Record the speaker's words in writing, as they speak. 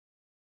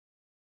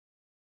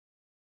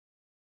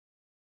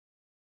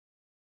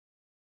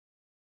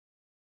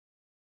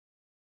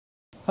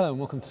Hello and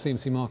welcome to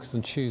CMC Markets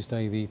on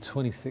Tuesday the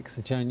 26th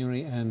of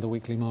January and the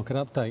weekly market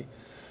update.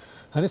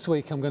 And this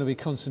week I'm going to be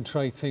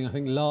concentrating, I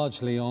think,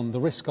 largely on the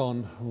risk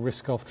on,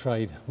 risk off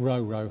trade,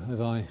 RORO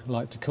as I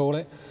like to call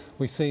it.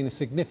 We've seen a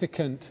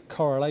significant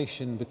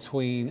correlation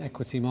between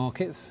equity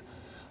markets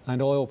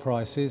and oil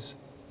prices,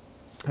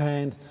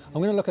 and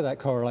I'm going to look at that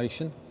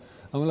correlation.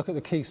 I'm going to look at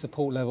the key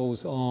support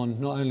levels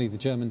on not only the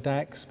German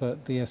DAX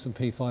but the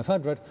S&P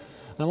 500,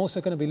 and I'm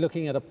also going to be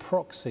looking at a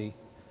proxy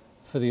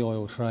for the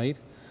oil trade,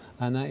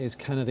 and that is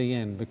Canada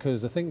yen,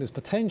 because I think there's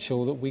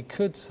potential that we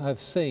could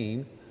have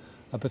seen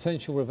a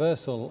potential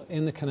reversal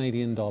in the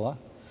Canadian dollar,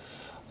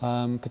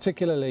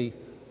 particularly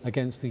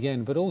against the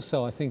yen, but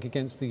also I think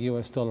against the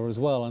US dollar as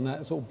well. And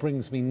that sort of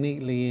brings me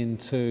neatly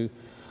into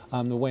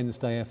the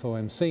Wednesday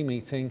FOMC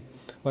meeting,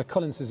 where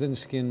Colin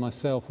Szynski and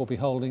myself will be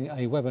holding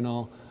a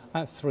webinar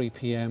at 3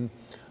 p.m,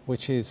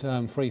 which is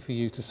free for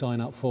you to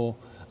sign up for,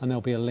 and there'll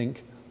be a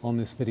link on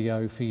this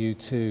video for you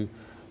to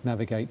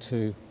navigate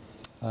to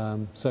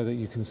so that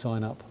you can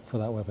sign up for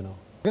that webinar.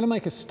 I'm going to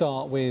make a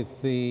start with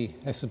the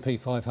S&P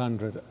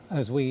 500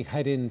 as we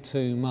head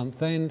into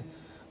month end.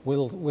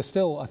 We're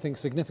still, I think,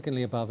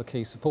 significantly above a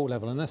key support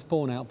level, and that's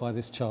borne out by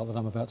this chart that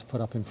I'm about to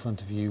put up in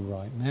front of you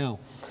right now.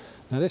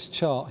 Now this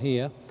chart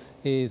here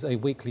is a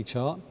weekly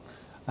chart,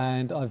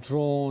 and I've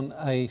drawn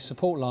a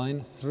support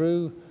line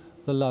through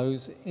the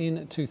lows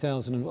in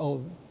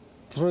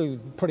through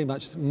pretty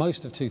much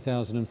most of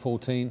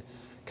 2014.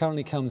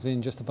 Currently comes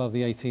in just above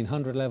the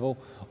 1800 level,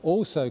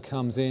 also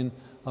comes in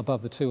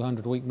above the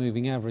 200-week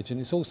moving average, and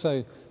it's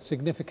also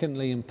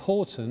significantly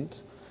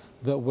important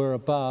that we're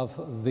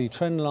above the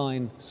trend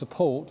line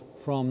support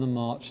from the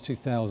March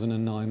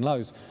 2009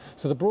 lows.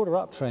 So the broader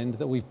uptrend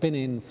that we've been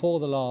in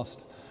for the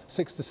last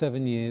 6 to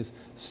 7 years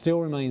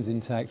still remains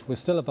intact. We're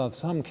still above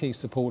some key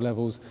support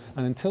levels,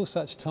 and until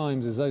such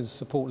times as those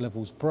support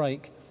levels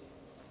break,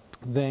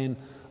 then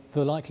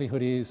the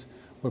likelihood is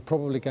we're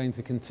probably going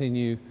to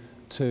continue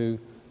to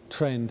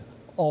trend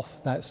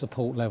off that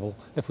support level.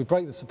 If we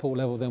break the support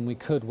level, then we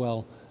could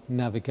well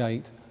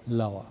navigate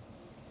lower.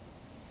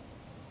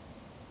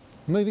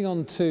 Moving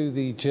on to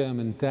the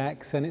German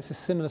DAX, and it's a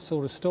similar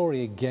sort of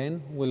story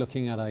again. We're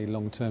looking at a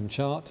long-term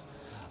chart,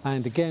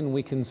 and again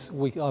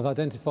I've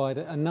identified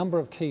a number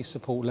of key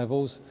support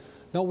levels,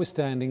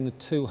 notwithstanding the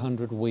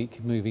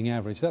 200-week moving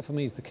average. That for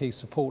me is the key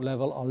support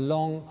level,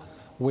 along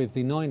with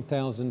the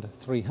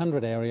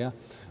 9,300 area,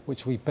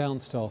 which we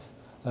bounced off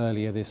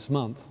earlier this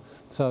month.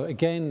 So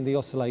again, the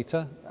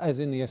oscillator, as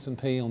in the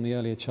S&P on the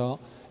earlier chart,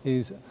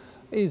 is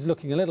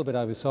looking a little bit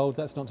oversold.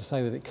 That's not to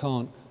say that it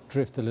can't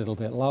drift a little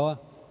bit lower,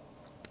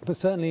 but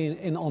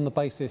certainly on the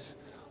basis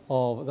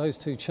of those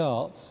two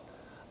charts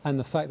and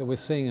the fact that we're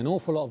seeing an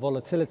awful lot of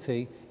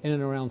volatility in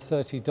and around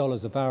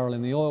 $30 a barrel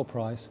in the oil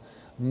price,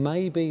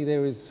 maybe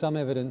there is some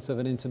evidence of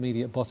an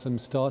intermediate bottom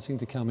starting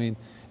to come in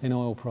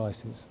oil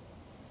prices.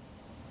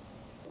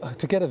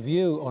 To get a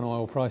view on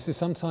oil prices,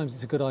 sometimes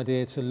it's a good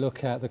idea to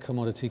look at the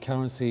commodity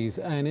currencies,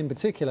 and in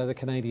particular the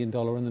Canadian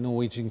dollar and the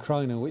Norwegian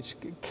krone, which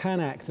can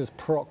act as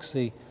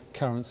proxy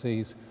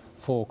currencies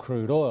for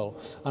crude oil.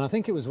 And I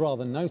think it was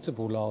rather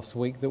notable last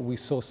week that we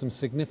saw some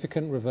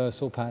significant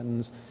reversal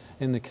patterns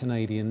in the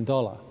Canadian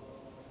dollar.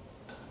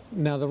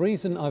 Now, the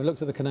reason I've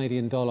looked at the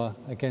Canadian dollar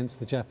against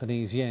the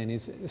Japanese yen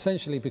is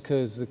essentially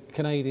because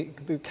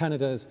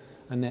Canada's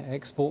a net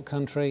export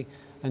country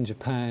and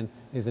Japan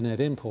is a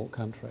net import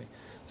country.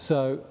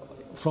 So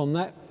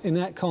in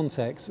that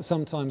context,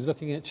 sometimes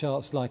looking at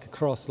charts like a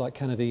cross like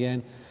Canada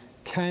yen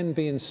can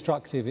be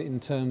instructive in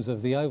terms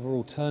of the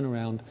overall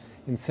turnaround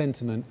in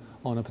sentiment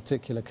on a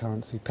particular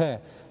currency pair.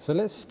 So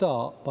let's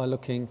start by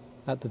looking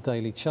at the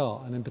daily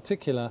chart, and in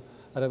particular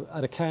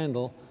at a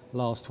candle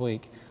last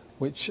week,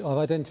 which I've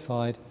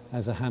identified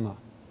as a hammer.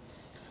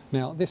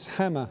 Now, this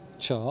hammer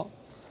chart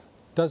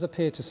does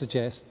appear to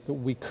suggest that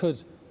we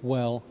could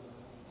well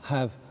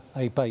have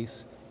a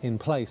base in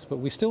place, but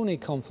we still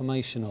need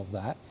confirmation of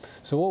that.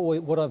 So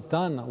what I've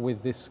done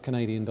with this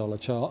Canadian dollar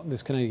chart,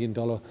 this Canadian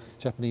dollar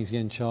Japanese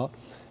yen chart,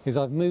 is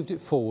I've moved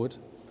it forward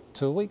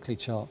to a weekly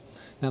chart.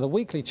 Now, the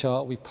weekly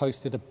chart, we've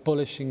posted a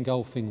bullish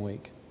engulfing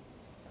week.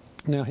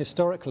 Now,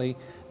 historically,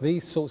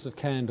 these sorts of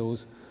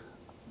candles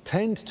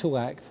tend to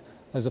act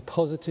as a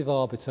positive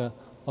arbiter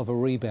of a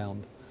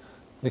rebound.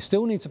 They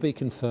still need to be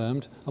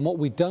confirmed, and what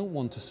we don't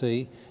want to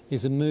see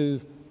is a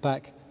move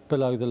back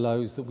below the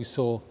lows that we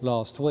saw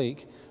last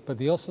week, but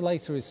the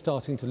oscillator is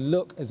starting to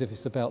look as if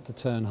it's about to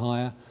turn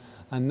higher,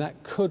 and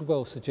that could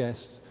well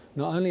suggest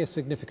not only a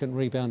significant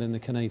rebound in the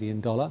Canadian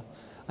dollar,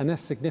 and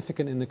that's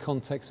significant in the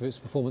context of its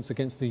performance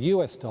against the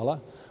US dollar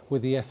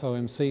with the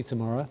FOMC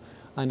tomorrow,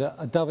 and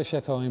a dovish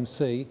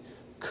FOMC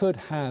could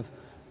have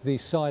the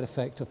side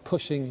effect of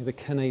pushing the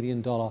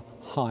Canadian dollar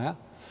higher,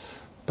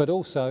 but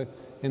also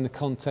in the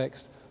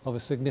context of a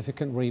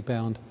significant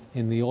rebound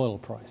in the oil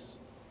price.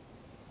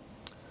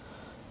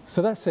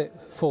 So that's it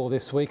for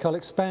this week. I'll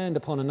expand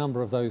upon a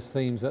number of those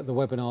themes at the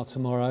webinar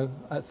tomorrow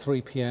at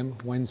 3 p.m.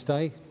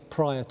 Wednesday,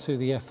 prior to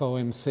the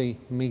FOMC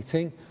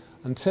meeting.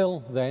 Until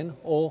then,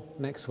 or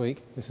next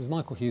week, this is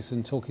Michael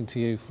Hewson talking to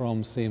you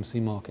from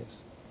CMC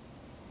Markets.